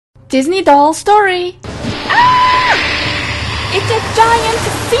Disney doll story. Ah! It's a giant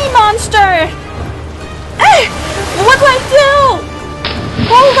sea monster! Ah! What do I do?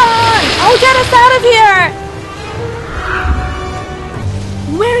 Hold on! I'll get us out of here!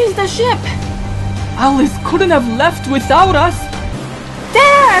 Where is the ship? Alice couldn't have left without us.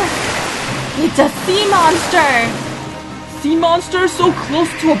 There! It's a sea monster! Sea monsters so close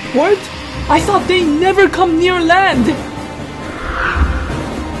to a port? I thought they never come near land.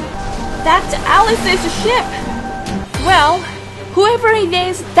 That's Alice's ship. Well, whoever it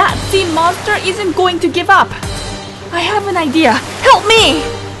is, that sea monster isn't going to give up. I have an idea. Help me!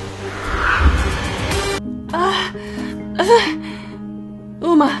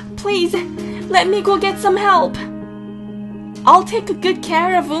 Uma, please, let me go get some help. I'll take good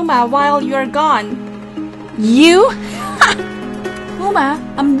care of Uma while you're gone. You? Uma,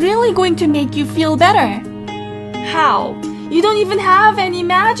 I'm really going to make you feel better. How? You don't even have any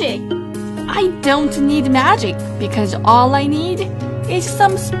magic. I don't need magic because all I need is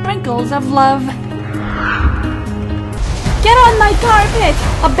some sprinkles of love. Get on my carpet!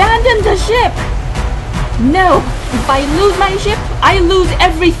 Abandon the ship! No! If I lose my ship, I lose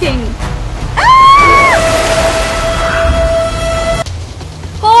everything! Ah!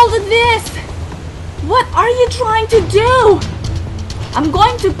 Hold this! What are you trying to do? I'm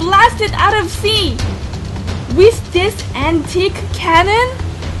going to blast it out of sea! With this antique cannon?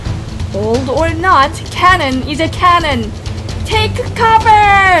 Old or not, cannon is a cannon! Take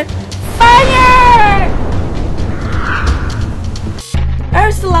cover! Fire!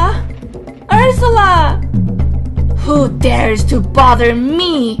 Ursula! Ursula! Who dares to bother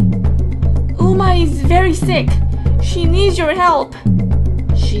me? Uma is very sick. She needs your help.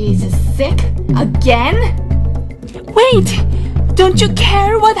 She's sick? Again? Wait! Don't you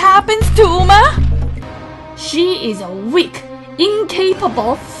care what happens to Uma? She is a weak,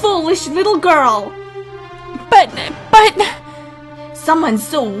 incapable, foolish little girl. But... Someone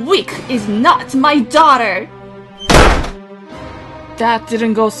so weak is not my daughter. That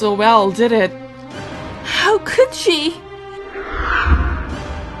didn't go so well, did it? How could she?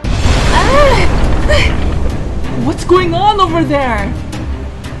 What's going on over there?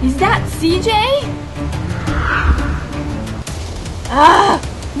 Is that CJ?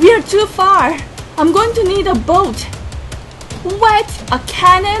 We're too far. I'm going to need a boat. What? A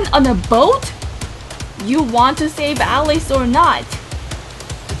cannon on a boat? You want to save Alice or not?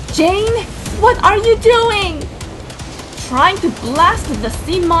 Jane, what are you doing? Trying to blast the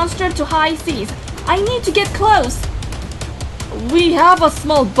sea monster to high seas. I need to get close. We have a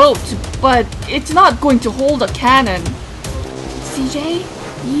small boat, but it's not going to hold a cannon. CJ,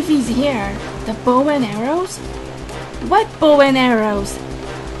 Evie's here. The bow and arrows? What bow and arrows?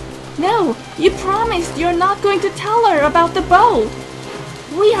 No, you promised you're not going to tell her about the bow.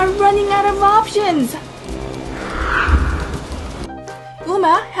 We are running out of options.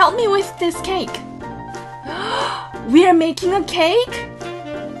 Uma, help me with this cake. We're making a cake?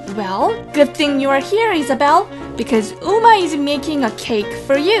 Well, good thing you are here, Isabel, because Uma is making a cake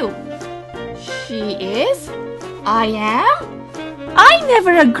for you. She is? I am? I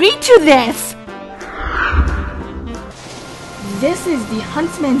never agreed to this! This is the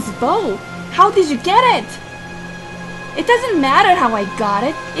Huntsman's bow. How did you get it? It doesn't matter how I got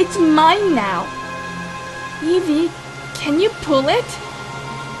it. It's mine now. Evie, can you pull it?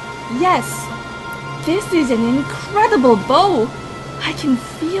 Yes. This is an incredible bow. I can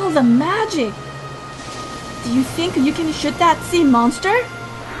feel the magic. Do you think you can shoot that sea monster?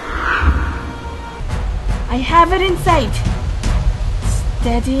 I have it in sight.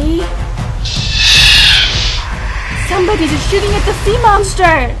 Steady. Somebody's shooting at the sea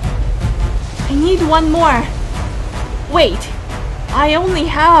monster. I need one more. Wait, I only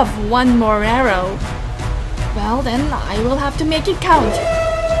have one more arrow. Well then, I will have to make it count.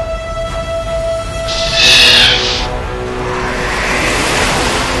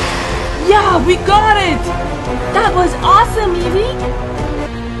 Yeah, we got it! That was awesome, Evie!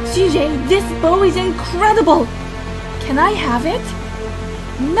 CJ, this bow is incredible! Can I have it?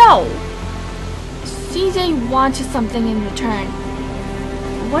 No! CJ wants something in return.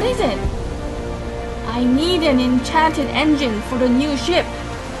 What is it? I need an enchanted engine for the new ship.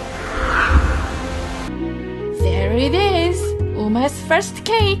 There it is! Uma's first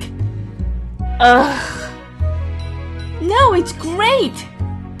cake! Ugh! No, it's great!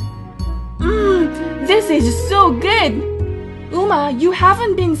 This is so good! Uma, you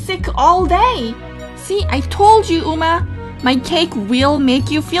haven't been sick all day. See, I told you, Uma. My cake will make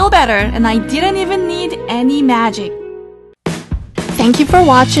you feel better, and I didn't even need any magic. Thank you for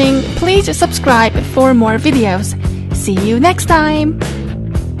watching. Please subscribe for more videos. See you next time.